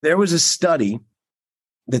There was a study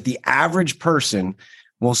that the average person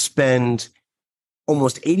will spend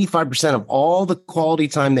almost 85% of all the quality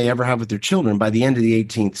time they ever have with their children by the end of the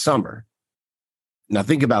 18th summer. Now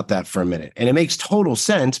think about that for a minute. And it makes total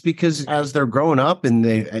sense because as they're growing up and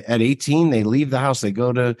at 18, they leave the house, they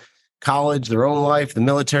go to college, their own life, the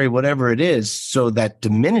military, whatever it is. So that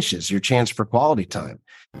diminishes your chance for quality time.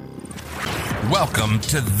 Welcome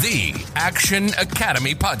to the Action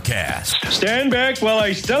Academy podcast. Stand back while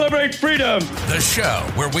I celebrate freedom. The show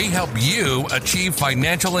where we help you achieve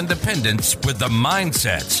financial independence with the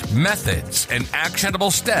mindsets, methods, and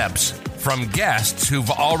actionable steps from guests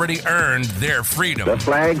who've already earned their freedom. The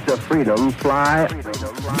flags of freedom fly.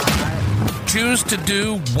 Choose to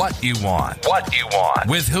do what you want. What you want.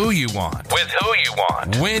 With who you want. With who you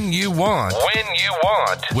want. When you want. When you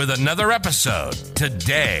want. With another episode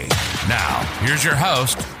today. Now, here's your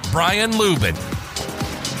host, Brian Lubin.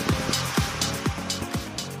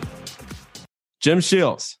 Jim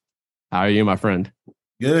Sheils, how are you, my friend?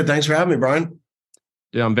 Good. Thanks for having me, Brian.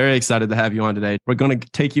 Dude, I'm very excited to have you on today. We're going to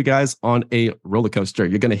take you guys on a roller coaster.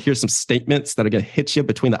 You're going to hear some statements that are going to hit you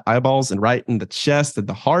between the eyeballs and right in the chest and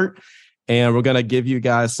the heart. And we're going to give you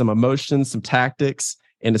guys some emotions, some tactics,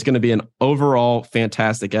 and it's going to be an overall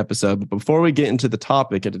fantastic episode. But before we get into the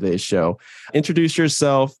topic of today's show, introduce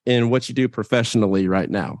yourself and what you do professionally right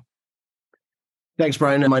now. Thanks,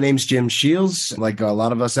 Brian. My name's Jim Sheils. Like a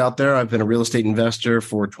lot of us out there, I've been a real estate investor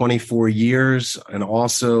for 24 years and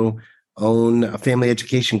also own a family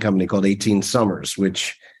education company called 18 Summers,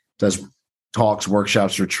 which does talks,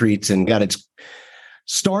 workshops, retreats, and got its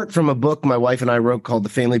start from a book my wife and I wrote called The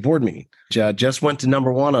Family Board Meeting, which just went to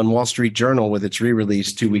 #1 on Wall Street Journal with its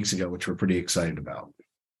re-release 2 weeks ago, which we're pretty excited about.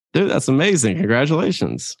 Dude, that's amazing.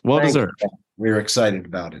 Congratulations. Well deserved. We're excited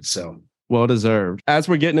about it. So well deserved. As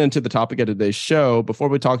we're getting into the topic of today's show, before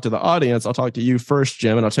we talk to the audience, I'll talk to you first,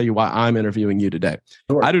 Jim, and I'll tell you why I'm interviewing you today.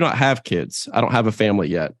 Sure. I do not have kids. I don't have a family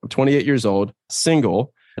yet. I'm 28 years old,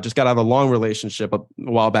 single. I just got out of a long relationship a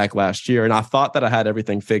while back last year. And I thought that I had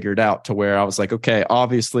everything figured out to where I was like, okay,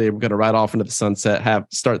 obviously we're going to ride off into the sunset,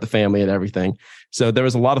 start the family and everything. So there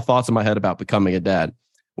was a lot of thoughts in my head about becoming a dad.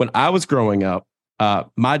 When I was growing up,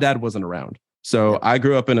 my dad wasn't around. So I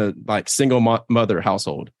grew up in a single mother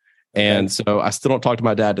household. And so I still don't talk to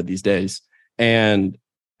my dad to these days. And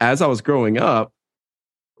as I was growing up,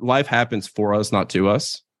 life happens for us, not to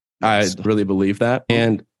us. Yes. I really believe that.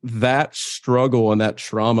 And that struggle and that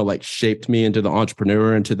trauma shaped me into the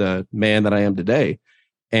entrepreneur, into the man that I am today.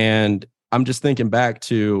 And I'm just thinking back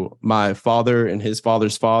to my father and his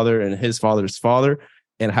father's father and his father's father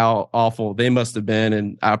and how awful they must have been.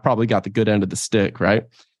 And I probably got the good end of the stick, right?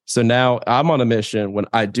 So now I'm on a mission when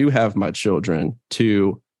I do have my children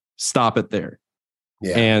to stop it there.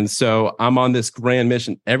 Yeah. And so I'm on this grand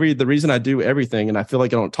mission. The reason I do everything, and I feel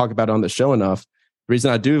like I don't talk about it on the show enough, the reason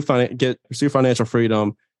I do pursue financial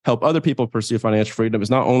freedom, help other people pursue financial freedom is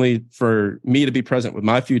not only for me to be present with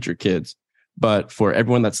my future kids, but for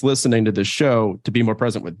everyone that's listening to this show to be more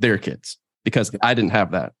present with their kids, because I didn't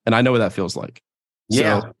have that. And I know what that feels like.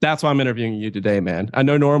 Yeah. So that's why I'm interviewing you today, man. I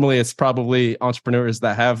know normally it's probably entrepreneurs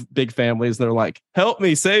that have big families. They're like, help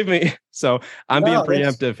me, save me. So I'm being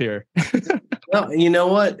preemptive here. Well, you know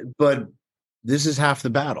what? But this is half the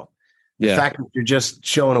battle. The fact that you're just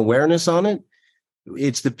showing awareness on it.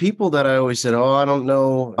 It's the people that I always said, oh, I don't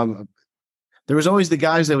know. There was always the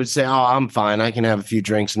guys that would say, oh, I'm fine. I can have a few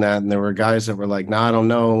drinks and that. And there were guys that were like, no, I don't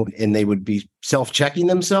know. And they would be self-checking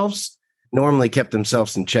themselves, normally kept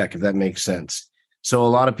themselves in check, if that makes sense. So a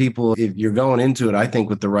lot of people, if you're going into it, I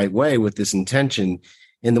think with the right way, with this intention.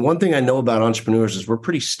 And the one thing I know about entrepreneurs is we're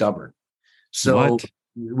pretty stubborn. So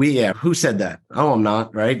who said that? Oh, I'm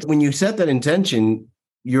not, right? When you set that intention,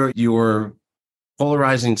 you're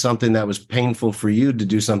polarizing something that was painful for you to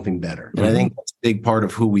do something better. And I think that's a big part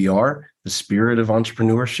of who we are, the spirit of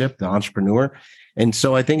entrepreneurship, the entrepreneur. And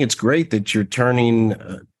so I think it's great that you're turning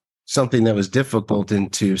something that was difficult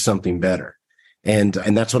into something better. And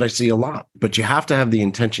that's what I see a lot. But you have to have the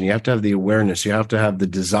intention. You have to have the awareness. You have to have the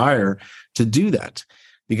desire to do that,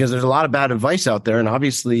 because there's a lot of bad advice out there. And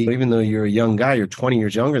obviously, even though you're a young guy, you're 20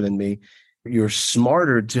 years younger than me, you're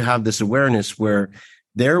smarter to have this awareness where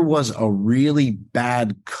there was a really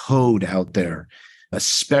bad code out there,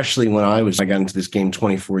 especially when I got into this game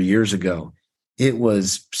 24 years ago. It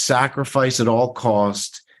was sacrifice at all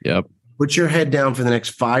cost. Yep. Put your head down for the next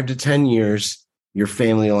 5 to 10 years. Your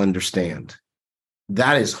family will understand.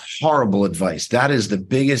 That is horrible advice. That is the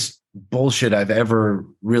biggest bullshit I've ever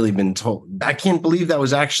really been told. I can't believe that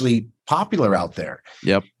was actually popular out there.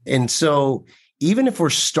 Yep. And so even if we're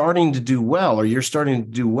starting to do well, or you're starting to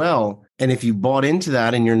do well, And if you bought into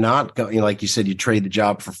that and you're not going, like you said, you trade the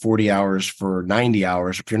job for 40 hours for 90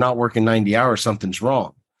 hours. If you're not working 90 hours, something's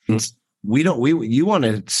wrong. You want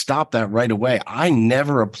to stop that right away. I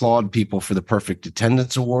never applaud people for the perfect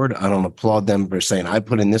attendance award. I don't applaud them for saying I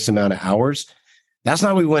put in this amount of hours. That's not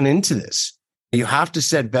how we went into this. You have to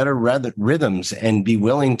set better rhythms and be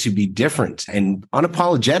willing to be different and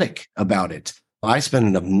unapologetic about it. I spend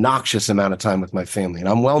an obnoxious amount of time with my family, and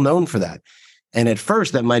I'm well known for that. And at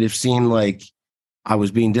first, that might have seemed like I was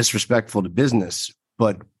being disrespectful to business,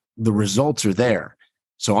 but the results are there.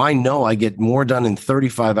 So I know I get more done in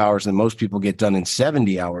 35 hours than most people get done in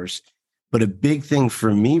 70 hours. But a big thing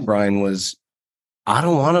for me, Brian, was I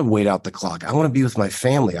don't want to wait out the clock. I want to be with my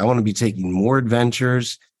family. I want to be taking more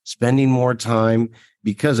adventures, spending more time,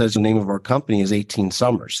 because as the name of our company is 18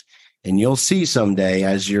 Summers. And you'll see someday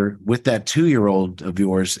as you're with that 2-year-old of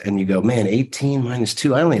yours and you go, man, 18 minus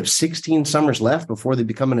 2, I only have 16 summers left before they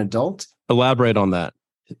become an adult. Elaborate on that.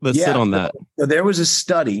 Let's sit on that. So there was a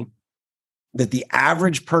study that the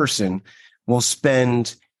average person will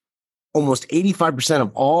spend almost 85%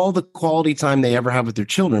 of all the quality time they ever have with their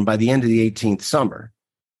children by the end of the 18th summer.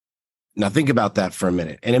 Now think about that for a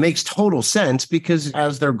minute. And it makes total sense because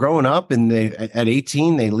as they're growing up and at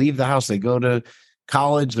 18, they leave the house, they go to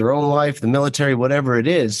college, their own life, the military, whatever it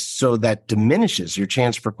is. So that diminishes your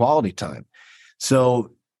chance for quality time.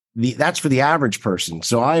 So that's for the average person.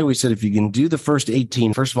 So I always said, if you can do the first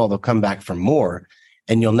 18, first of all, they'll come back for more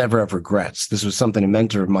and you'll never have regrets. This was something a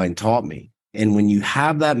mentor of mine taught me. And when you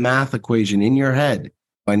have that math equation in your head,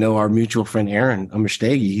 I know our mutual friend, Aaron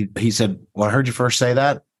Ummerstegi, he said, when I heard you first say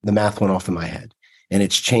that, the math went off in my head and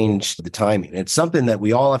it's changed the timing. It's something that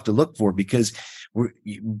we all have to look for because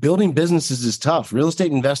building businesses is tough. Real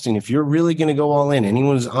estate investing, if you're really going to go all in,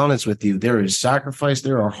 anyone who's honest with you, there is sacrifice,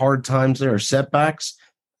 there are hard times, there are setbacks.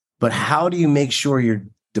 But how do you make sure you're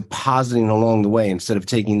depositing along the way instead of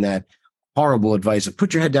taking that horrible advice of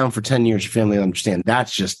put your head down for 10 years, your family will understand?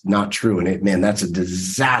 That's just not true. And that's a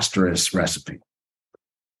disastrous recipe.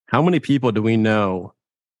 How many people do we know?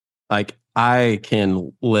 Like I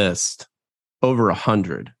can list over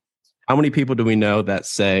 100. How many people do we know that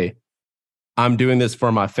say, I'm doing this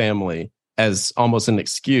for my family as almost an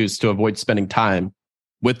excuse to avoid spending time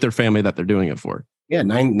with their family that they're doing it for? Yeah,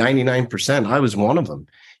 99%. I was one of them.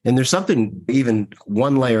 And there's something even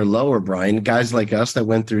one layer lower, Brian, guys like us that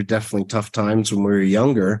went through definitely tough times when we were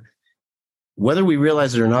younger, whether we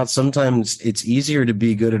realize it or not, sometimes it's easier to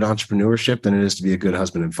be good at entrepreneurship than it is to be a good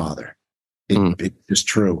husband and father. It's just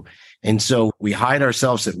true. And so we hide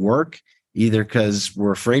ourselves at work, either because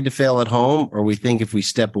we're afraid to fail at home or we think if we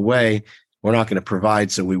step away, we're not going to provide,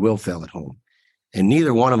 so we will fail at home. And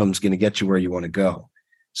neither one of them is going to get you where you want to go.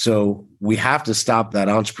 So we have to stop that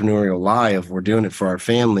entrepreneurial lie of we're doing it for our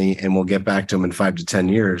family and we'll get back to them in 5 to 10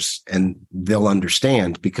 years and they'll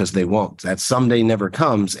understand, because they won't. That someday never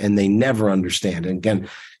comes and they never understand. And again,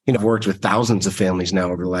 I've worked with thousands of families now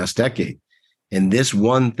over the last decade. And this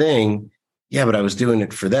one thing, yeah, but I was doing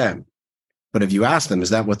it for them. But if you ask them, is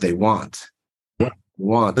that what they want?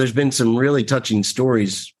 There's been some really touching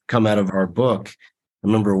stories come out of our book. I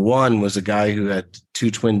remember one was a guy who had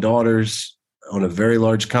 2 twin daughters, owned a very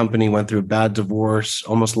large company, went through a bad divorce,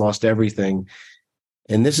 almost lost everything.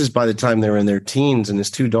 And this is by the time they were in their teens, and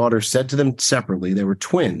his 2 daughters said to them separately, they were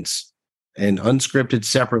twins and unscripted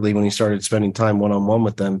separately when he started spending time one-on-one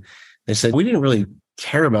with them. They said, we didn't really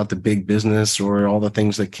care about the big business or all the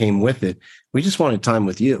things that came with it. We just wanted time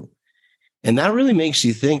with you. And that really makes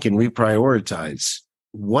you think and reprioritize.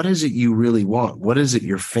 What is it you really want? What is it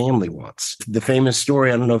your family wants? The famous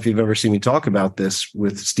story, I don't know if you've ever seen me talk about this,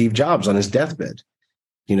 with Steve Jobs on his deathbed.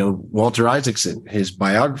 Walter Isaacson, his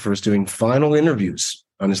biographer, was doing final interviews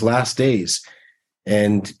on his last days.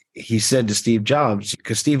 And he said to Steve Jobs,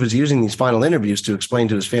 because Steve was using these final interviews to explain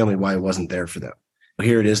to his family why it wasn't there for them.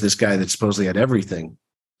 Here it is, this guy that supposedly had everything.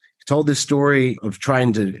 He told this story of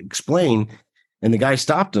trying to explain, and the guy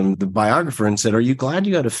stopped him, the biographer, and said, are you glad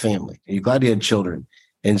you had a family? Are you glad you had children?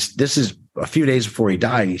 And this is a few days before he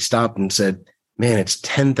died. He stopped and said, man, it's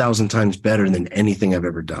 10,000 times better than anything I've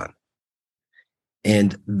ever done.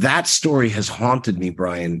 And that story has haunted me,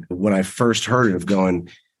 Brian, when I first heard it, of going,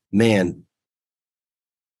 man,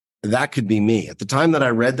 that could be me. At the time that I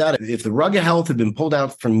read that, if the rug of health had been pulled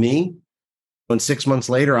out from me, when 6 months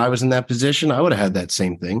later I was in that position, I would have had that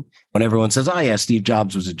same thing. When everyone says, oh yeah, Steve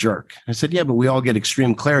Jobs was a jerk. I said, yeah, but we all get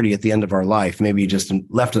extreme clarity at the end of our life. Maybe he just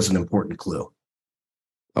left us an important clue.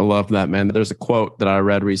 I love that, man. There's a quote that I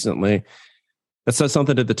read recently that says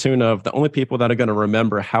something to the tune of, the only people that are going to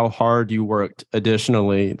remember how hard you worked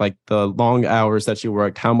additionally, like the long hours that you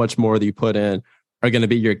worked, how much more that you put in, are going to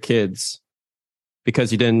be your kids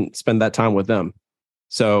because you didn't spend that time with them.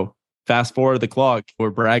 So fast forward the clock, we're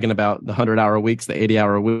bragging about the 100-hour weeks, the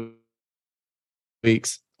 80-hour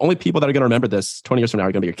weeks. Only people that are going to remember this 20 years from now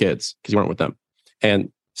are going to be your kids because you weren't with them.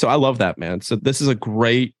 And so I love that, man. So this is a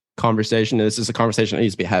great conversation. This is a conversation that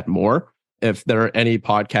needs to be had more. If there are any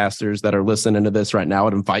podcasters that are listening to this right now,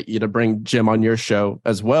 I'd invite you to bring Jim on your show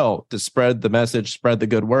as well to spread the message, spread the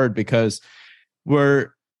good word, because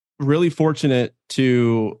we're really fortunate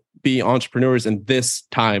to be entrepreneurs in this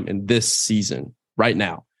time, in this season right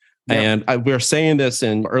now. Yeah. And we're saying this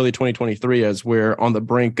in early 2023 as we're on the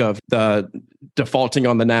brink of the defaulting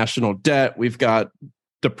on the national debt. We've got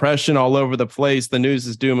depression all over the place. The news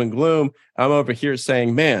is doom and gloom. I'm over here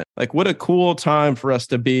saying, man, like what a cool time for us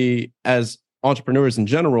to be as entrepreneurs in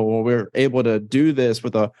general, when we're able to do this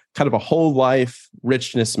with a kind of a whole life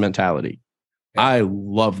richness mentality. Yeah. I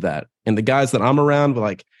love that. And the guys that I'm around,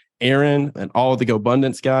 like Aaron and all the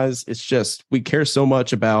GoBundance guys, it's just, we care so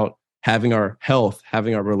much about having our health,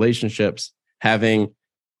 having our relationships, having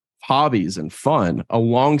hobbies and fun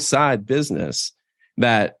alongside business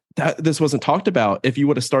that this wasn't talked about if you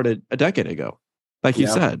would have started a decade ago. Like you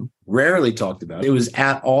said. Rarely talked about. It was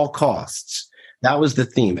at all costs. That was the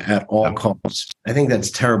theme, at all costs. I think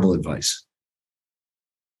that's terrible advice.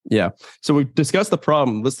 Yeah. So we've discussed the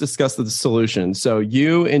problem. Let's discuss the solution. So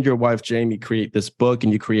you and your wife, Jamie, create this book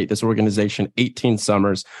and you create this organization, 18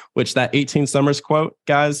 Summers, which that 18 Summers quote,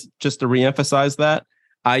 guys, just to reemphasize that,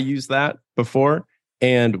 I used that before.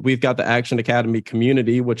 And we've got the Action Academy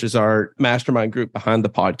community, which is our mastermind group behind the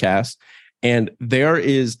podcast. And there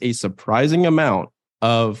is a surprising amount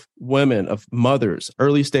of women, of mothers,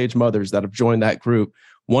 early stage mothers that have joined that group.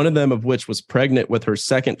 One of them of which was pregnant with her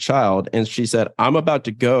second child. And she said, I'm about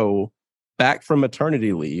to go back from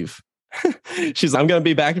maternity leave. I'm going to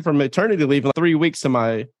be back from maternity leave in 3 weeks to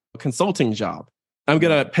my consulting job. I'm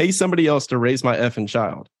going to pay somebody else to raise my effing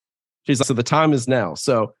child. She's like, so the time is now.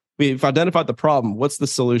 So we've identified the problem. What's the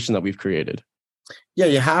solution that we've created? Yeah,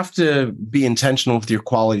 you have to be intentional with your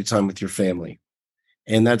quality time with your family.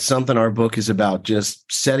 And that's something our book is about,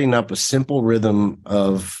 just setting up a simple rhythm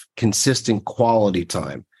of consistent quality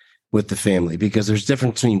time with the family, because there's a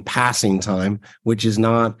difference between passing time, which is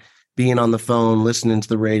not being on the phone, listening to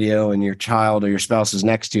the radio, and your child or your spouse is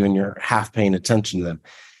next to you and you're half paying attention to them.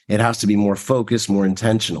 It has to be more focused, more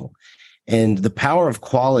intentional. And the power of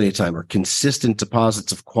quality time, or consistent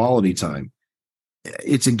deposits of quality time,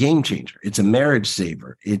 it's a game changer. It's a marriage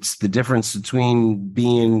saver. It's the difference between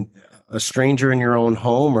being a stranger in your own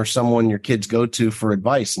home or someone your kids go to for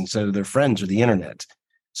advice instead of their friends or the internet.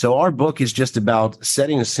 So our book is just about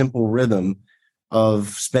setting a simple rhythm of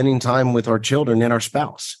spending time with our children and our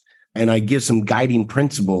spouse. And I give some guiding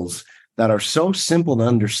principles that are so simple to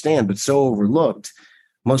understand, but so overlooked.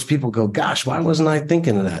 Most people go, gosh, why wasn't I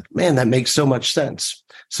thinking of that? Man, that makes so much sense.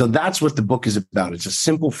 So that's what the book is about. It's a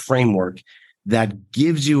simple framework that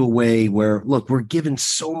gives you a way where, look, we're given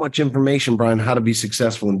so much information, Brian, how to be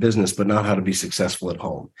successful in business, but not how to be successful at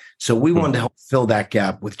home. So we wanted to help fill that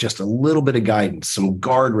gap with just a little bit of guidance, some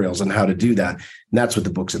guardrails on how to do that. And that's what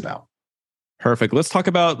the book's about. Perfect. Let's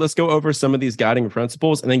go over some of these guiding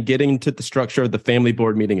principles and then get into the structure of the family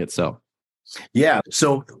board meeting itself. Yeah.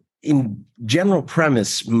 So in general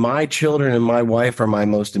premise, my children and my wife are my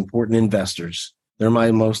most important investors. They're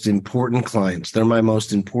my most important clients. They're my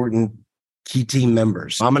most important key team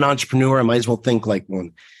members. I'm an entrepreneur. I might as well think like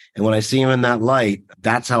one. And when I see them in that light,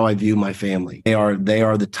 that's how I view my family. They are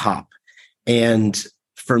the top. And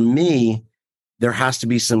for me, there has to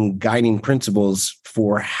be some guiding principles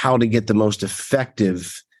for how to get the most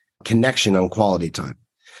effective connection on quality time.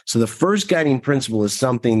 So the first guiding principle is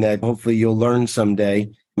something that hopefully you'll learn someday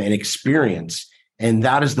and experience. And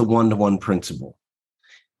that is the one-to-one principle.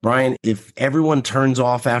 Brian, if everyone turns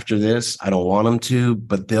off after this, I don't want them to,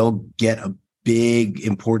 but they'll get a big,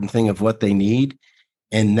 important thing of what they need.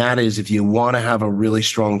 And that is, if you want to have a really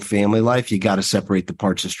strong family life, you got to separate the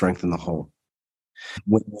parts to strengthen the whole.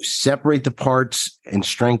 When you separate the parts and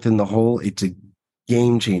strengthen the whole, it's a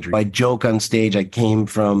game changer. I joke on stage, I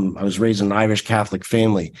was raised in an Irish Catholic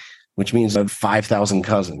family, which means I have 5,000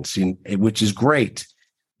 cousins, which is great.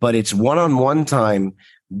 But it's one-on-one time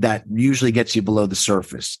that usually gets you below the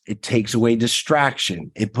surface. It takes away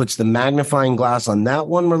distraction. It puts the magnifying glass on that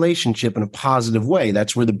one relationship in a positive way.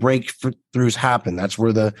 That's where the breakthroughs happen. That's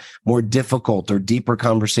where the more difficult or deeper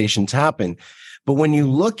conversations happen. But when you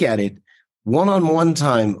look at it, one-on-one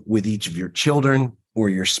time with each of your children or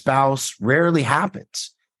your spouse rarely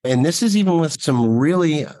happens. And this is even with some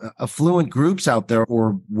really affluent groups out there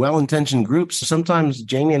or well-intentioned groups. Sometimes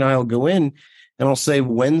Jamie and I will go in and I'll say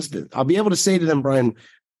Wednesday, I'll be able to say to them, Brian,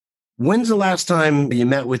 when's the last time you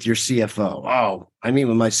met with your CFO? Oh, I meet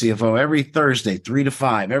with my CFO every Thursday, 3 to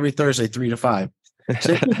 5, every Thursday, 3 to 5.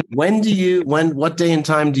 So what day and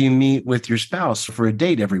time do you meet with your spouse for a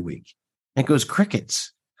date every week? And it goes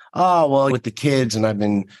crickets. Oh, well, with the kids, and I've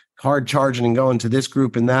been hard charging and going to this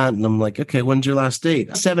group and that. And I'm like, okay, when's your last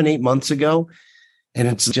date? 7, 8 months ago. And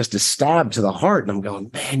it's just a stab to the heart. And I'm going,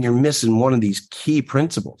 man, you're missing one of these key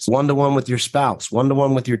principles. 1-to-1 with your spouse,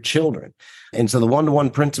 1-to-1 with your children. And so the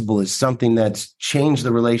 1-to-1 principle is something that's changed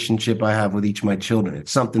the relationship I have with each of my children.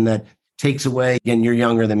 It's something that takes away, again, you're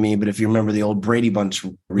younger than me, but if you remember the old Brady Bunch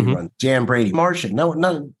rerun, Jan Brady, Martian, no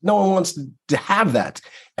one wants to have that.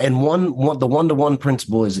 And the 1-to-1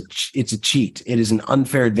 principle is it's a cheat. It is an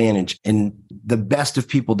unfair advantage. And the best of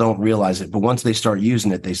people don't realize it. But once they start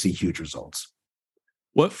using it, they see huge results.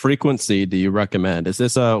 What frequency do you recommend? Is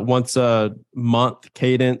this a once a month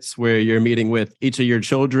cadence where you're meeting with each of your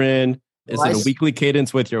children? Is it a weekly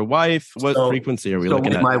cadence with your wife? What frequency are we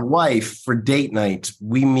looking at? With my wife for date night,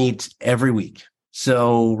 we meet every week.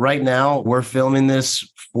 So right now we're filming this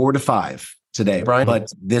 4 to 5 today, Brian.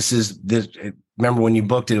 But this. Remember when you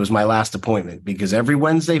booked it, it was my last appointment because every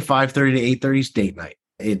Wednesday, 5:30 to 8:30 is date night.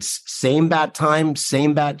 It's same bat time,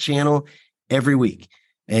 same bat channel every week.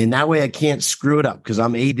 And that way I can't screw it up because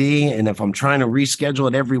I'm AD. And if I'm trying to reschedule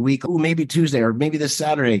it every week, maybe Tuesday or maybe this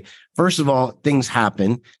Saturday, first of all, things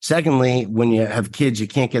happen. Secondly, when you have kids, you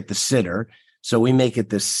can't get the sitter. So we make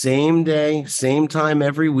it the same day, same time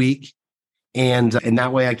every week. And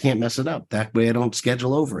that way I can't mess it up. That way I don't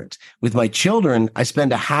schedule over it. With my children, I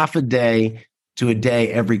spend a half a day to a day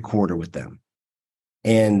every quarter with them.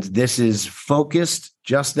 And this is focused,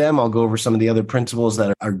 just them. I'll go over some of the other principles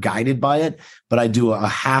that are guided by it, but I do a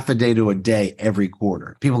half a day to a day every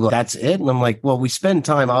quarter. People go, that's it? And I'm like, well, we spend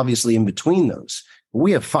time obviously in between those.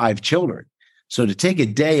 We have 5 children. So to take a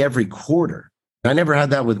day every quarter, I never had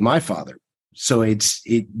that with my father. So and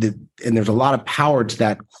there's a lot of power to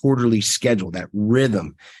that quarterly schedule, that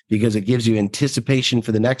rhythm, because it gives you anticipation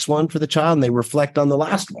for the next one for the child and they reflect on the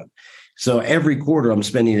last one. So every quarter I'm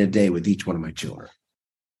spending a day with each one of my children.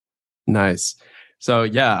 Nice. So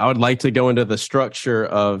yeah, I would like to go into the structure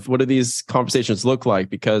of what do these conversations look like?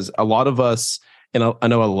 Because a lot of us, and I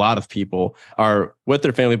know a lot of people are with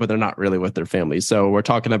their family, but they're not really with their family. So we're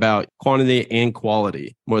talking about quantity and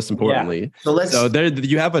quality, most importantly. Yeah. So there,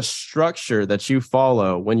 you have a structure that you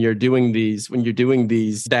follow when you're doing these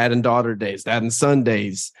dad and daughter days, dad and son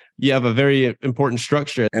days. You have a very important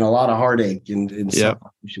structure and a lot of heartache and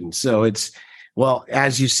separation. So well,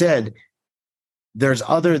 as you said,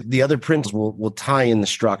 the other principles will tie in the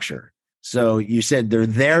structure. So you said they're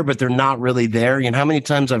there, but they're not really there. You know how many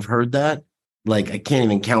times I've heard that? Like I can't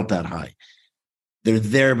even count that high. They're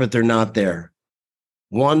there, but they're not there.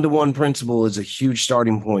 1-to-1 principle is a huge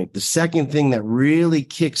starting point. The second thing that really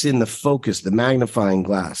kicks in the focus, the magnifying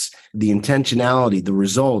glass, the intentionality, the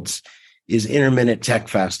results is intermittent tech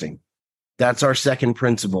fasting. That's our second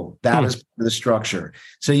principle. That is the structure.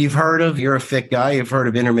 So you're a fit guy. You've heard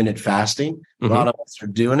of intermittent fasting. A lot of us are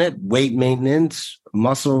doing it. Weight maintenance,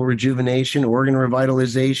 muscle rejuvenation, organ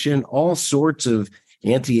revitalization, all sorts of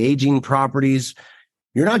anti-aging properties.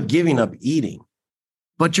 You're not giving up eating,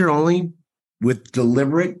 but you're only with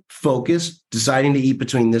deliberate focus deciding to eat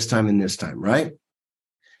between this time and this time, right?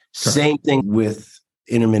 Sure. Same thing with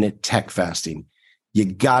intermittent tech fasting. You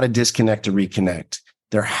got to disconnect to reconnect.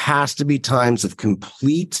 There has to be times of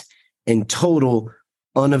complete and total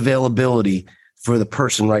unavailability for the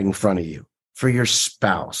person right in front of you, for your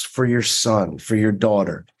spouse, for your son, for your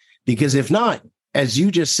daughter. Because if not, as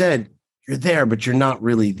you just said, you're there, but you're not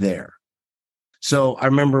really there. So I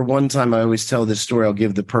remember one time, I always tell this story. I'll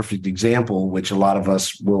give the perfect example, which a lot of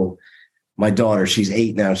us will. My daughter, she's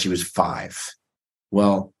 8 now. She was 5.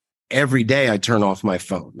 Well, every day I turn off my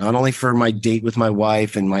phone, not only for my date with my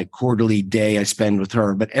wife and my quarterly day I spend with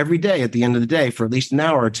her, but every day at the end of the day for at least an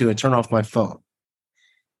hour or two, I turn off my phone.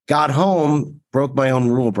 Got home, broke my own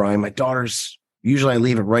rule, Brian. My daughter's, usually I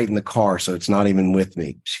leave it right in the car, so it's not even with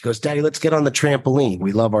me. She goes, Daddy, let's get on the trampoline.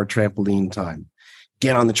 We love our trampoline time.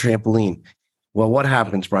 Get on the trampoline. Well, what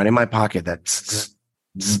happens, Brian? In my pocket, that's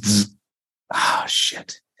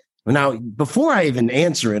shit. Now, before I even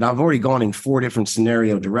answer it, I've already gone in 4 different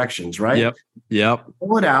scenario directions, right? Yep.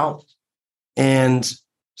 Pull it out, and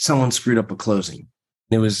someone screwed up a closing.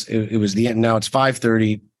 It was the end. Now it's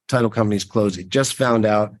 5:30. Title company's closing. Just found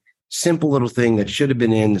out. Simple little thing that should have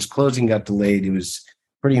been in. This closing got delayed. It was a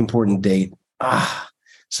pretty important date.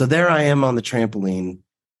 So there I am on the trampoline,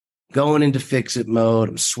 going into fix-it mode.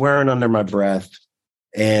 I'm swearing under my breath,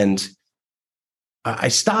 and I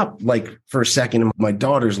stopped like for a second, and my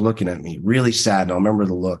daughter's looking at me really sad. And I'll remember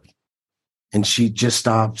the look. And she just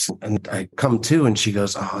stops, and I come to, and she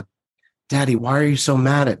goes, "Oh, Daddy, why are you so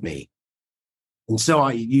mad at me?" And so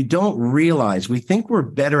you don't realize, we think we're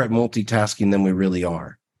better at multitasking than we really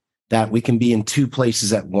are, that we can be in two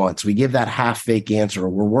places at once. We give that half fake answer, or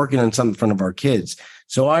we're working on something in front of our kids.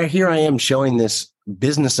 So here I am showing this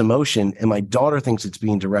business emotion, and my daughter thinks it's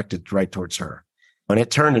being directed right towards her. And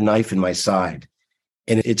it turned a knife in my side.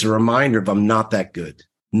 And it's a reminder of, I'm not that good.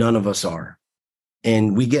 None of us are.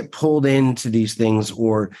 And we get pulled into these things,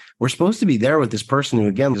 or we're supposed to be there with this person who,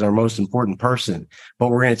 again, is our most important person, but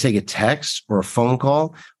we're going to take a text or a phone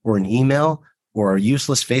call or an email or a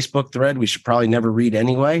useless Facebook thread we should probably never read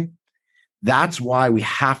anyway. That's why we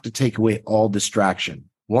have to take away all distraction.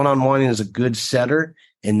 One-on-one is a good setter.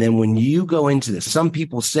 And then when you go into this, some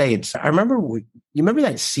people say you remember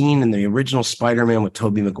that scene in the original Spider-Man with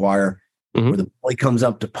Tobey Maguire? Mm-hmm. Where the boy comes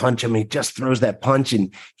up to punch him and he just throws that punch,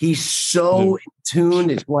 and he's so in tune.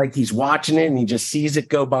 It's like he's watching it and he just sees it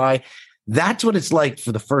go by. That's what it's like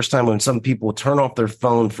for the first time when some people turn off their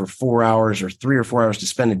phone for 4 hours or 3 or 4 hours to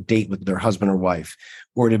spend a date with their husband or wife,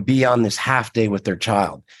 or to be on this half day with their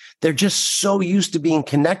child. They're just so used to being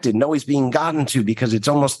connected and always being gotten to, because it's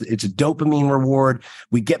a dopamine reward.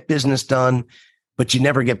 We get business done, but you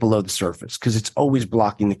never get below the surface because it's always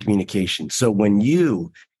blocking the communication. So when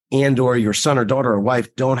you and or your son or daughter or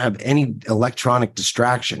wife don't have any electronic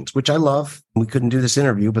distractions, which I love. We couldn't do this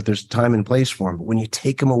interview, but there's time and place for them. But when you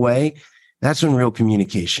take them away, that's when real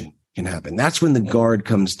communication can happen. That's when the guard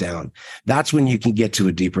comes down. That's when you can get to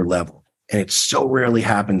a deeper level. And it so rarely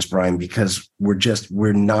happens, Brian, because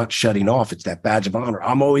we're not shutting off. It's that badge of honor.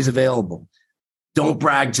 I'm always available. Don't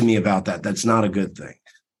brag to me about that. That's not a good thing.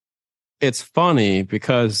 It's funny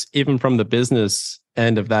because even from the business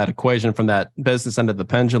end of that equation, from that business end of the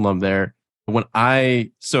pendulum there,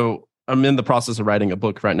 I'm in the process of writing a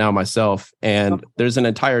book right now myself. And there's an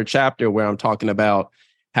entire chapter where I'm talking about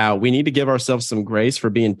how we need to give ourselves some grace for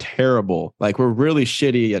being terrible. Like, we're really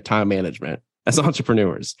shitty at time management as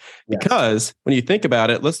entrepreneurs. Yes. Because when you think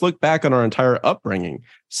about it, let's look back on our entire upbringing.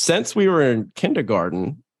 Since we were in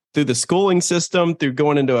kindergarten, through the schooling system, through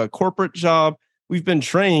going into a corporate job, we've been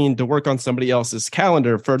trained to work on somebody else's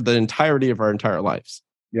calendar for the entirety of our entire lives.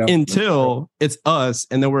 Yep, until it's us,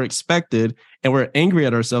 and then we're expected, and we're angry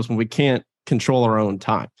at ourselves when we can't control our own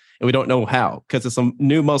time. And we don't know how, because it's a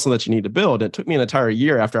new muscle that you need to build. It took me an entire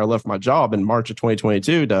year after I left my job in March of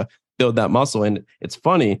 2022 to build that muscle. And it's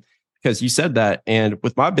funny because you said that. And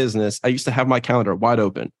with my business, I used to have my calendar wide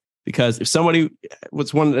open, because if somebody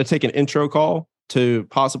wanted to take an intro call to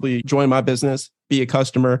possibly join my business, be a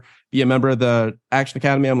customer, be a member of the Action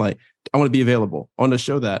Academy, I'm like, I want to be available. I want to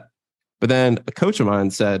show that. But then a coach of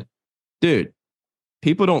mine said, dude,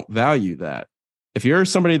 people don't value that. If you're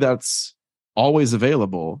somebody that's always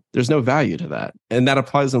available, there's no value to that. And that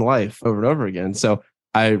applies in life over and over again. So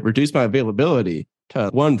I reduced my availability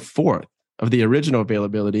to 1/4 of the original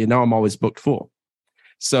availability. And now I'm always booked full.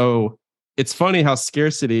 So it's funny how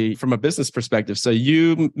scarcity from a business perspective. So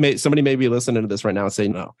somebody may be listening to this right now and say,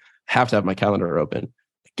 no, I have to have my calendar open.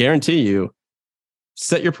 I guarantee you,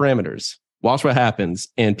 set your parameters, watch what happens,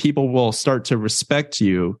 and people will start to respect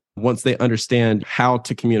you once they understand how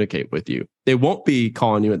to communicate with you. They won't be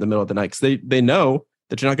calling you in the middle of the night because they know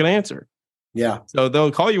that you're not going to answer. Yeah. So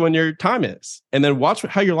they'll call you when your time is, and then watch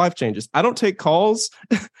how your life changes. I don't take calls,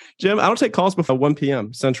 Jim. I don't take calls before 1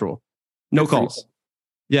 p.m. Central. No calls.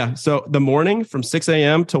 Yeah. So the morning from 6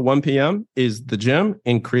 a.m. to 1 p.m. is the gym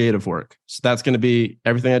and creative work. So that's going to be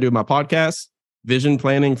everything I do with my podcast, vision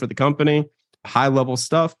planning for the company, high level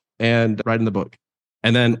stuff, and writing the book.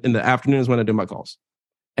 And then in the afternoon is when I do my calls.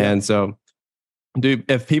 And so, dude,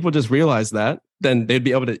 if people just realize that, then they'd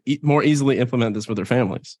be able to more easily implement this with their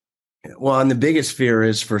families. Well, and the biggest fear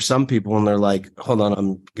is for some people, and they're like, hold on,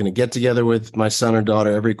 I'm going to get together with my son or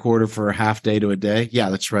daughter every quarter for a half day to a day. Yeah,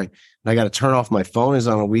 that's right. And I got to turn off my phone is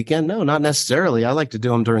on a weekend. No, not necessarily. I like to do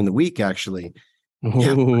them during the week, actually.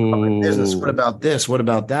 Yeah, what about my business? What about this? What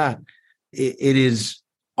about that? It is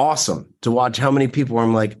awesome to watch how many people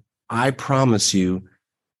I'm like, I promise you,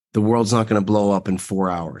 the world's not going to blow up in 4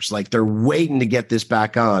 hours. Like, they're waiting to get this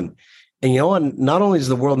back on. And you know what? Not only does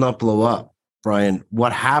the world not blow up, Brian,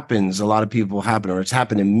 what happens, a lot of people happen, or it's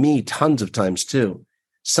happened to me tons of times too.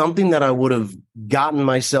 Something that I would have gotten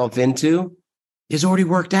myself into is already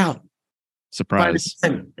worked out. Surprise.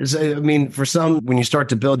 I mean, for some, when you start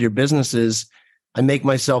to build your businesses, I make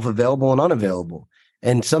myself available and unavailable.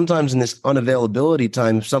 And sometimes in this unavailability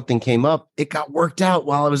time, if something came up, it got worked out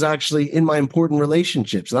while I was actually in my important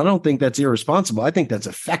relationships. And I don't think that's irresponsible. I think that's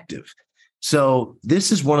effective. So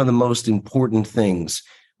this is one of the most important things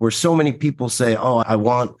where so many people say, oh, I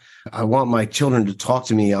want my children to talk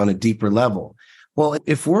to me on a deeper level. Well,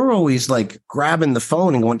 if we're always like grabbing the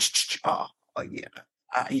phone and going, oh, yeah,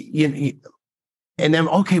 and then,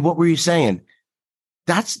 okay, what were you saying?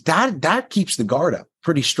 That keeps the guard up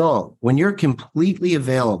pretty strong. When you're completely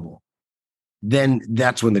available, then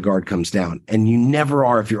that's when the guard comes down. And you never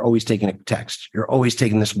are if you're always taking a text. You're always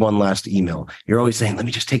taking this one last email. You're always saying, let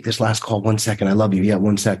me just take this last call. 1 second. I love you. Yeah,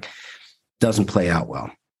 1 sec. Doesn't play out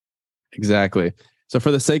well. Exactly. So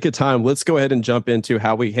for the sake of time, let's go ahead and jump into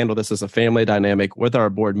how we handle this as a family dynamic with our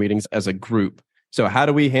board meetings as a group. So how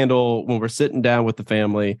do we handle when we're sitting down with the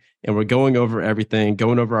family and we're going over everything,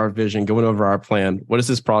 going over our vision, going over our plan? What does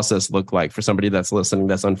this process look like for somebody that's listening,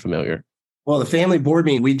 that's unfamiliar? Well, the family board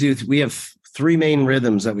meeting, we have 3 main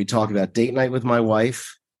rhythms that we talk about. Date night with my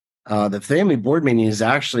wife. The family board meeting is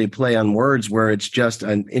actually a play on words where it's just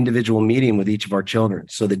an individual meeting with each of our children.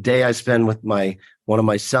 So the day I spend with one of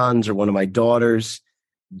my sons or one of my daughters,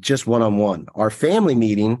 just one-on-one. Our family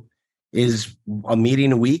meeting is a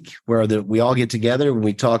meeting a week where we all get together and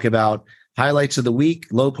we talk about highlights of the week,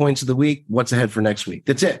 low points of the week, what's ahead for next week.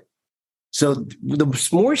 That's it. So the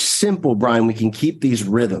more simple, Brian, we can keep these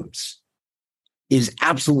rhythms is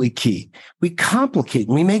absolutely key. We complicate,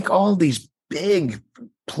 we make all these big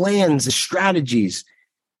plans and strategies,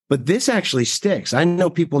 but this actually sticks. I know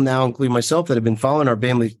people now, including myself, that have been following our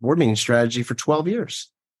family board meeting strategy for 12 years.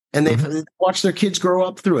 And they've watched their kids grow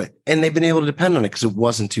up through it. And they've been able to depend on it because it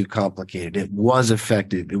wasn't too complicated. It was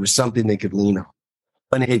effective. It was something they could lean on.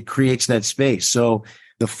 And it creates that space. So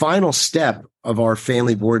the final step of our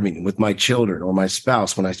family board meeting with my children or my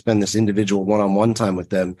spouse, when I spend this individual one-on-one time with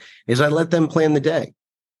them, is I let them plan the day.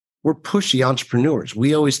 We're pushy entrepreneurs.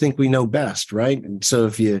 We always think we know best, right? And so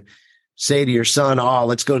if you say to your son, oh,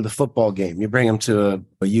 let's go to the football game, you bring him to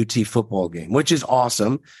a UT football game, which is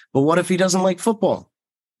awesome. But what if he doesn't like football?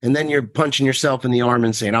 And then you're punching yourself in the arm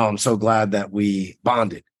and saying, oh, I'm so glad that we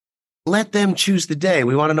bonded. Let them choose the day.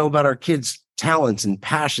 We want to know about our kids' talents and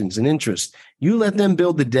passions and interests. You let them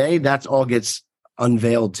build the day. That's all gets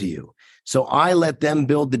unveiled to you. So I let them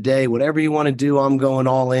build the day. Whatever you want to do, I'm going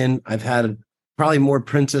all in. I've had probably more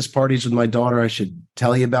princess parties with my daughter I should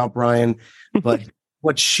tell you about, Brian, but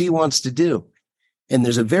what she wants to do. And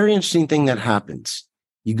there's a very interesting thing that happens.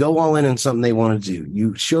 You go all in on something they want to do.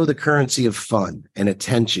 You show the currency of fun and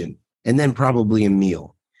attention, and then probably a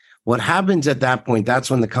meal. What happens at that point,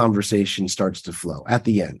 that's when the conversation starts to flow at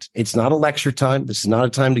the end. It's not a lecture time. This is not a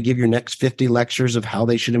time to give your next 50 lectures of how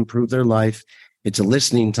they should improve their life. It's a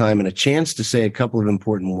listening time and a chance to say a couple of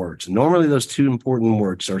important words. Normally, those 2 important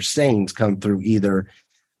words or sayings come through either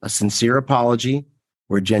a sincere apology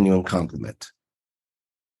or a genuine compliment.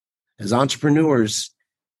 As entrepreneurs,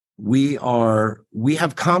 we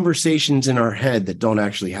have conversations in our head that don't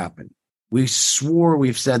actually happen. We swore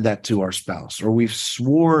we've said that to our spouse, or we've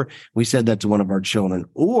swore we said that to one of our children,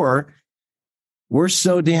 or we're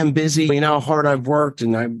so damn busy. You know how hard I've worked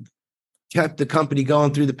and I've kept the company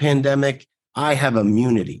going through the pandemic. I have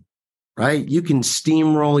immunity, right? You can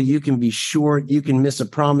steamroll, you can be short, you can miss a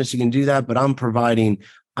promise, you can do that, but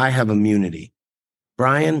I have immunity.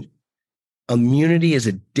 Brian, immunity is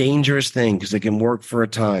a dangerous thing because it can work for a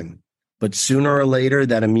time, but sooner or later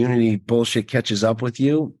that immunity bullshit catches up with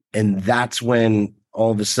you. And that's when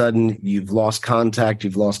all of a sudden you've lost contact,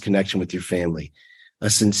 you've lost connection with your family. A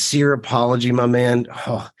sincere apology, my man.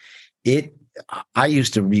 I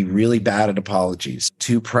used to be really bad at apologies,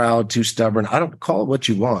 too proud, too stubborn. I don't call it what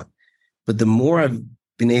you want, but the more I've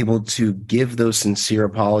been able to give those sincere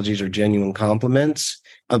apologies or genuine compliments,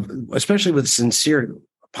 especially with sincere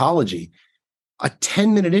apology, a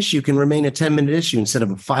 10-minute issue can remain a 10-minute issue instead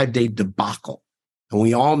of a 5-day debacle. And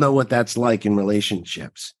we all know what that's like in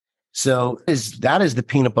relationships. So that is the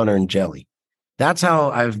peanut butter and jelly. That's how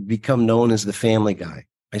I've become known as the family guy.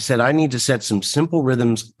 I said, I need to set some simple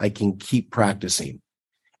rhythms I can keep practicing.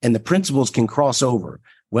 And the principles can cross over,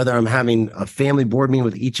 whether I'm having a family board meeting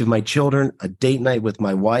with each of my children, a date night with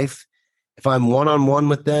my wife. If I'm one-on-one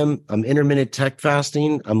with them, I'm intermittent tech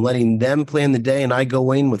fasting. I'm letting them plan the day and I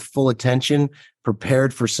go in with full attention,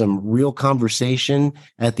 prepared for some real conversation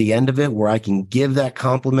at the end of it where I can give that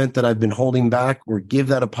compliment that I've been holding back or give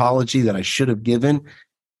that apology that I should have given.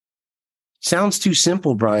 Sounds too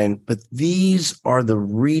simple, Brian, but these are the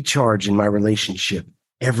recharge in my relationship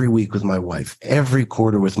every week with my wife, every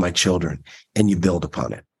quarter with my children, and you build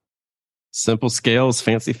upon it. Simple scales,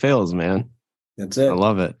 fancy fails, man. That's it. I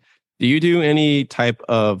love it. Do you do any type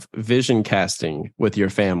of vision casting with your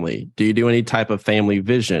family? Do you do any type of family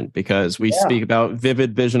vision? Because we speak about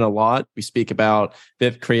vivid vision a lot. We speak about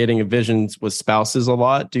creating visions with spouses a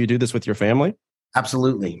lot. Do you do this with your family?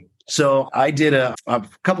 Absolutely. So I did a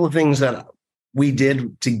couple of things that we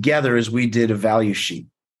did together is we did a value sheet.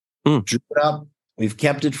 Drew it up. We've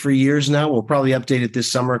kept it for years now. We'll probably update it this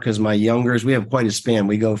summer because my youngers, we have quite a span.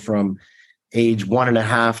 We go from age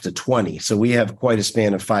 1.5 to 20. So we have quite a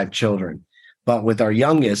span of 5 children. But with our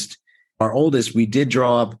youngest, our oldest, we did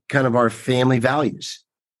draw up kind of our family values.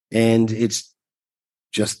 And it's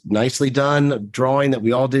just nicely done, a drawing that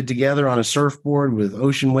we all did together on a surfboard with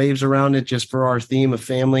ocean waves around it, just for our theme of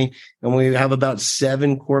family. And we have about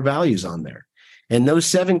 7 core values on there. And those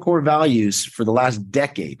 7 core values for the last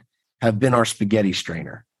decade have been our spaghetti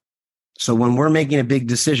strainer. So when we're making a big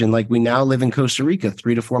decision, like we now live in Costa Rica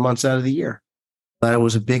 3 to 4 months out of the year, that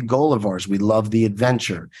was a big goal of ours. We loved the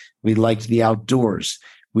adventure. We liked the outdoors.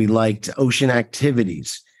 We liked ocean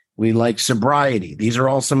activities. We liked sobriety. These are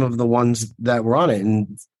all some of the ones that were on it.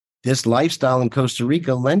 And this lifestyle in Costa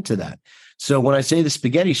Rica lent to that. So when I say the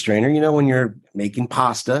spaghetti strainer, when you're making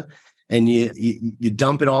pasta and you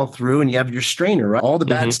dump it all through and you have your strainer, right? All the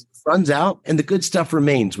bad stuff runs out and the good stuff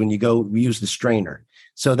remains when you go use the strainer.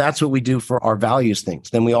 So that's what we do for our values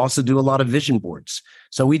things. Then we also do a lot of vision boards.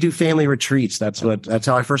 So we do family retreats. That's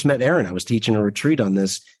how I first met Aaron. I was teaching a retreat on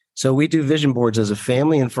this. So we do vision boards as a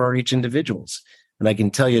family and for each individuals. And I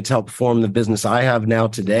can tell you it's helped form the business I have now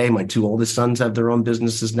today. My 2 oldest sons have their own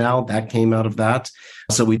businesses now. That came out of that.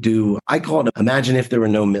 So we do, I call it, imagine if there were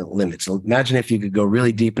no limits. So imagine if you could go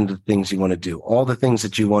really deep into the things you want to do, all the things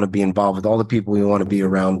that you want to be involved with, all the people you want to be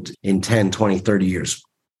around in 10, 20, 30 years.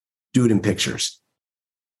 Do it in pictures.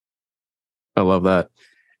 I love that.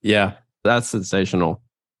 Yeah, that's sensational.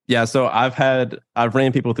 Yeah, so I've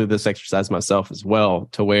ran people through this exercise myself as well,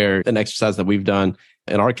 to where an exercise that we've done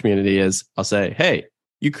in our community is I'll say, hey,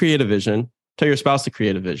 you create a vision, tell your spouse to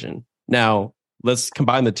create a vision. Now, let's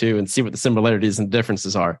combine the two and see what the similarities and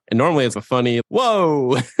differences are. And normally it's a funny,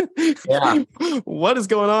 whoa, yeah, what is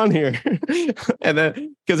going on here? And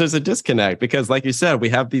then because there's a disconnect, because like you said, we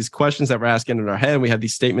have these questions that we're asking in our head. We have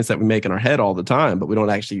these statements that we make in our head all the time, but we don't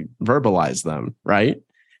actually verbalize them, right?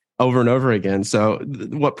 Over and over again. So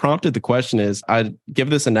what prompted the question is I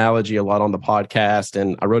give this analogy a lot on the podcast,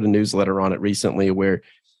 and I wrote a newsletter on it recently where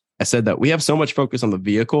I said that we have so much focus on the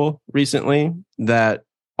vehicle recently that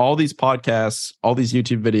all these podcasts, all these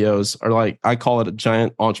YouTube videos are like, I call it a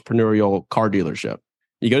giant entrepreneurial car dealership.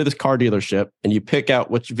 You go to this car dealership and you pick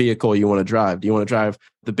out which vehicle you want to drive. Do you want to drive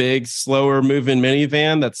the big, slower moving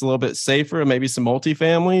minivan that's a little bit safer and maybe some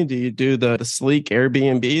multifamily? Do you do the sleek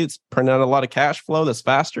Airbnb? It's printing out a lot of cash flow that's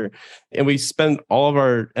faster. And we spend all of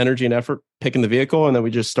our energy and effort picking the vehicle, and then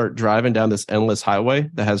we just start driving down this endless highway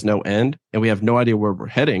that has no end, and we have no idea where we're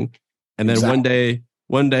heading. And then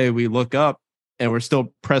one day we look up and we're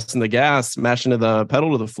still pressing the gas, mashing the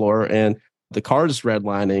pedal to the floor, and the car's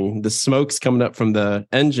redlining, the smoke's coming up from the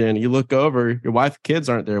engine. You look over, your wife, kids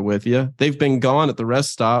aren't there with you. They've been gone at the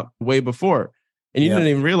rest stop way before. And you didn't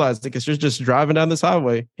even realize it because you're just driving down this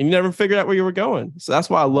highway and you never figured out where you were going. So that's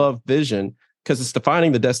why I love vision, because it's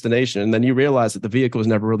defining the destination. And then you realize that the vehicle has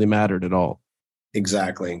never really mattered at all.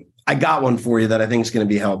 Exactly. I got one for you that I think is going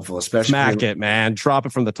to be helpful, especially. Smack it, man. Drop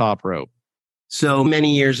it from the top rope. So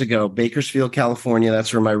many years ago, Bakersfield, California,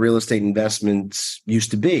 that's where my real estate investments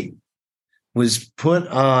used to be, was put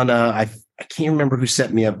on, I can't remember who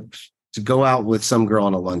set me up to go out with some girl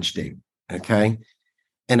on a lunch date. Okay.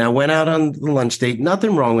 And I went out on the lunch date,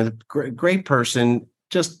 nothing wrong with it. Great person.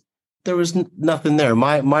 Just, there was nothing there.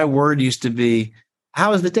 My word used to be,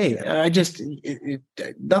 how was the date?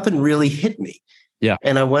 Nothing really hit me. Yeah.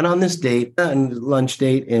 And I went on this date, lunch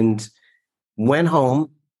date, and went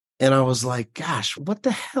home. And I was like, gosh, what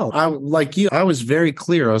the hell? I was very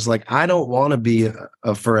clear. I was like, I don't want to be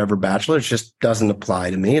a forever bachelor. It just doesn't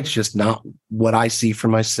apply to me. It's just not what I see for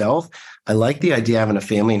myself. I like the idea of having a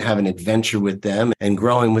family and having adventure with them and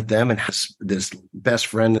growing with them and have this best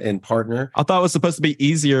friend and partner. I thought it was supposed to be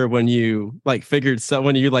easier when you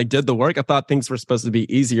when you did the work. I thought things were supposed to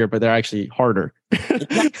be easier, but they're actually harder.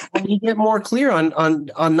 And you get more clear on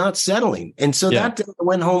not settling. And so that day I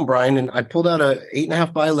went home, Brian, and I pulled out a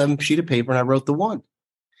 8.5 by 11 sheet of paper and I wrote the one.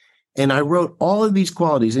 And I wrote all of these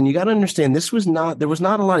qualities. And you got to understand, there was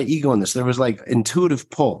not a lot of ego in this. There was like intuitive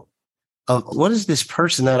pull of what is this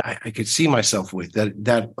person that I could see myself with,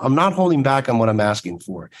 that I'm not holding back on what I'm asking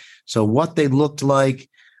for. So what they looked like,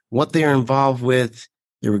 what they were involved with,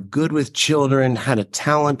 they were good with children, had a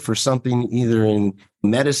talent for something either in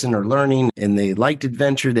medicine or learning, and they liked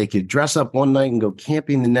adventure. They could dress up one night and go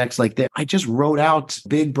camping the next. Like that. I just wrote out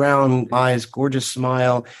big brown eyes, gorgeous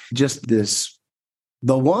smile, just the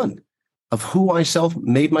one of who I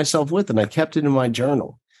made myself with. And I kept it in my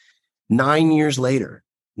journal. 9 years later.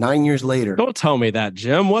 Don't tell me that,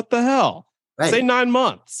 Jim. What the hell? Right. Say 9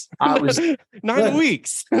 months. I was 9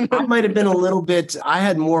 weeks. I might have been a little bit, I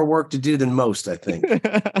had more work to do than most, I think.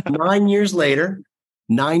 9 years later,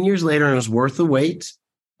 and it was worth the wait.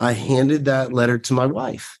 I handed that letter to my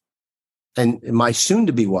wife and my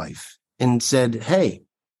soon-to-be wife and said, hey,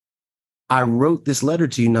 I wrote this letter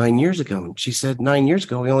to you 9 years ago. And she said, 9 years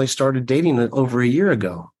ago, we only started dating over a year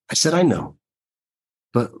ago. I said, I know,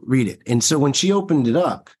 but read it. And so when she opened it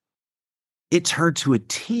up, it's her to a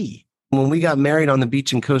T. When we got married on the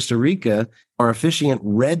beach in Costa Rica, our officiant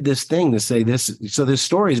read this thing to say this. So this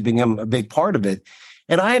story has become a big part of it.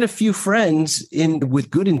 And I had a few friends with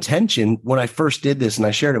good intention when I first did this, and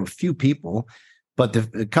I shared it with a few people. But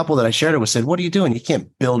the couple that I shared it with said, what are you doing? You can't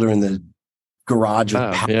build her in the garage.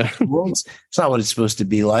 It's not what it's supposed to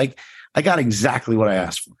be like. I got exactly what I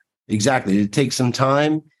asked for. Exactly. Did it take some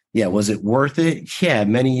time? Yeah. Was it worth it? Yeah.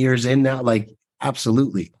 Many years in now, like,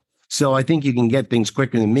 absolutely. So I think you can get things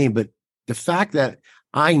quicker than me. But the fact that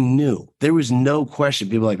I knew, there was no question.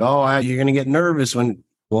 People were like, oh, you're going to get nervous when,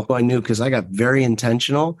 well, I knew because I got very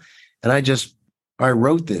intentional and I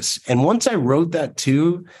wrote this. And once I wrote that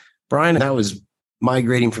too, Brian, that was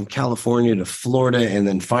migrating from California to Florida and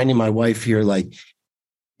then finding my wife here. Like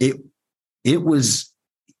it was,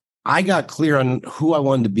 I got clear on who I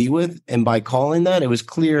wanted to be with. And by calling that, it was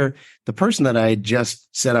clear the person that I had just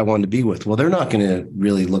said I wanted to be with, well, they're not going to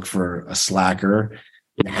really look for a slacker,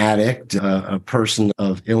 an addict, a person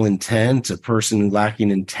of ill intent, a person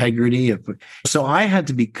lacking integrity. So I had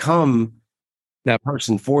to become that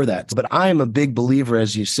person for that. But I am a big believer,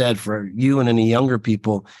 as you said, for you and any younger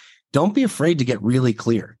people, don't be afraid to get really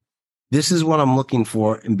clear. This is what I'm looking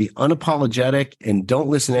for, and be unapologetic, and don't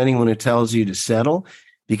listen to anyone who tells you to settle,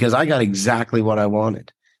 because I got exactly what I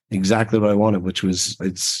wanted, which was,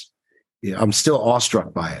 I'm still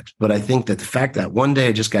awestruck by it. But I think that the fact that one day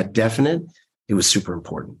I just got definite, it was super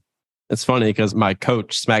important. It's funny because my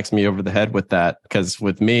coach smacks me over the head with that, because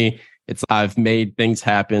with me, it's I've made things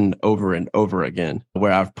happen over and over again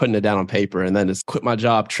where I've putting it down on paper and then just quit my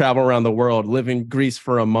job, travel around the world, live in Greece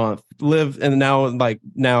for a month, and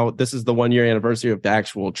now this is the 1 year anniversary of the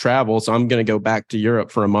actual travel. So I'm going to go back to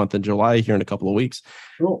Europe for a month in July here in a couple of weeks.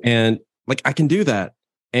 Cool. And like, I can do that.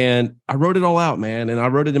 And I wrote it all out, man. And I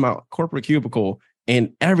wrote it in my corporate cubicle,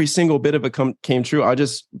 and every single bit of it came true. I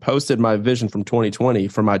just posted my vision from 2020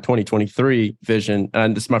 for my 2023 vision.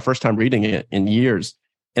 And this is my first time reading it in years.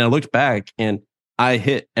 And I looked back and I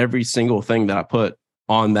hit every single thing that I put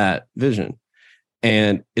on that vision.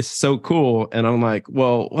 And it's so cool. And I'm like,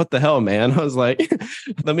 well, what the hell, man? I was like,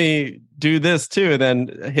 let me do this too. And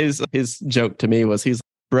then his joke to me was, he's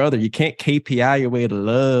like, brother, you can't KPI your way to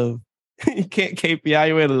love. You can't KPI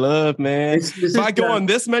your way to love, man. If I go on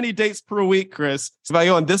this many dates per week, Chris, if I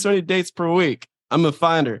go on this many dates per week, I'm a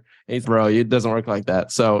finder. He's, bro, it doesn't work like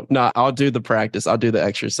that. So no, I'll do the practice. I'll do the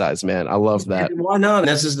exercise, man. I love that. Why not?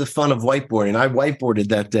 This is the fun of whiteboarding. I whiteboarded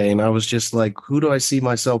that day and I was just like, who do I see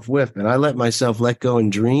myself with? And I let myself let go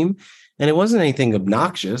and dream. And it wasn't anything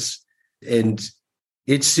obnoxious. And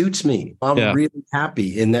it suits me. I'm really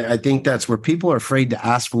happy. And I think that's where people are afraid to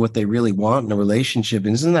ask for what they really want in a relationship.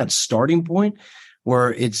 And isn't that starting point?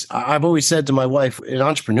 Where I've always said to my wife, in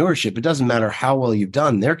entrepreneurship, it doesn't matter how well you've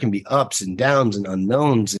done. There can be ups and downs and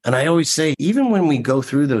unknowns. And I always say, even when we go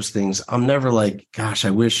through those things, I'm never like, gosh,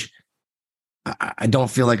 I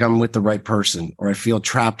don't feel like I'm with the right person, or I feel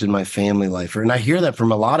trapped in my family life. And I hear that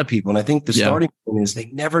from a lot of people. And I think the starting point is they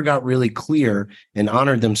never got really clear and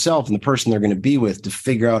honored themselves and the person they're going to be with to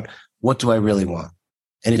figure out, what do I really want?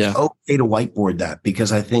 And it's okay to whiteboard that,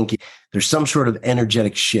 because I think there's some sort of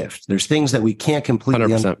energetic shift. There's things that we can't completely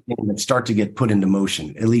 100%. understand that start to get put into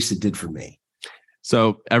motion. At least it did for me.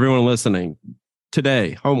 So everyone listening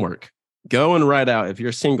today, homework, go and write out, if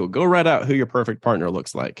you're single, go write out who your perfect partner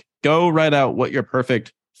looks like. Go write out what your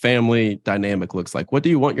perfect family dynamic looks like. What do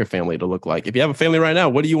you want your family to look like? If you have a family right now,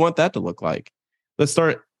 what do you want that to look like? Let's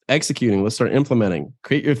start executing. Let's start implementing.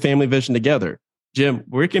 Create your family vision together. Jim,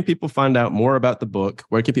 where can people find out more about the book?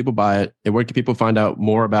 Where can people buy it? And where can people find out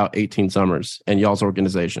more about 18 Summers and y'all's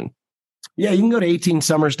organization? Yeah, you can go to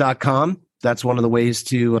 18summers.com. That's one of the ways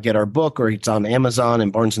to get our book, or it's on Amazon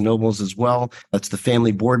and Barnes & Nobles as well. That's the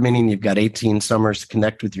family board meeting. You've got 18 Summers to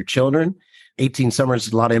connect with your children. 18 Summers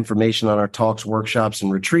is a lot of information on our talks, workshops,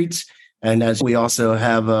 and retreats. And as we also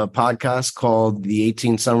have a podcast called the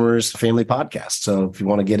 18 Summers Family Podcast. So if you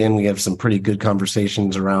want to get in, we have some pretty good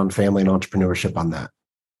conversations around family and entrepreneurship on that.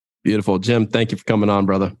 Beautiful. Jim, thank you for coming on,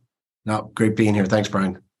 brother. No, great being here. Thanks,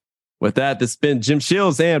 Brian. With that, this has been Jim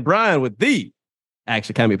Sheils and Brian with the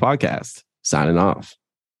Action Academy Podcast, signing off.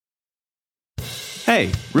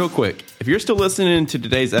 Hey, real quick, if you're still listening to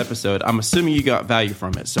today's episode, I'm assuming you got value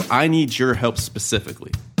from it, so I need your help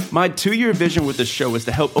specifically. My 2-year vision with this show is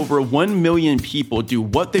to help over 1 million people do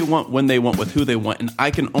what they want, when they want, with who they want, and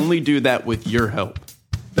I can only do that with your help.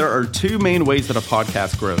 There are 2 main ways that a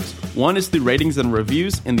podcast grows. One is through ratings and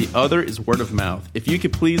reviews, and the other is word of mouth. If you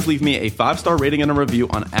could please leave me a 5-star rating and a review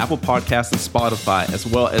on Apple Podcasts and Spotify, as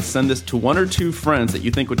well as send this to 1 or 2 friends that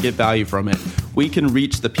you think would get value from it, we can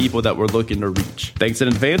reach the people that we're looking to reach. Thanks in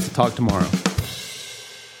advance. Talk tomorrow.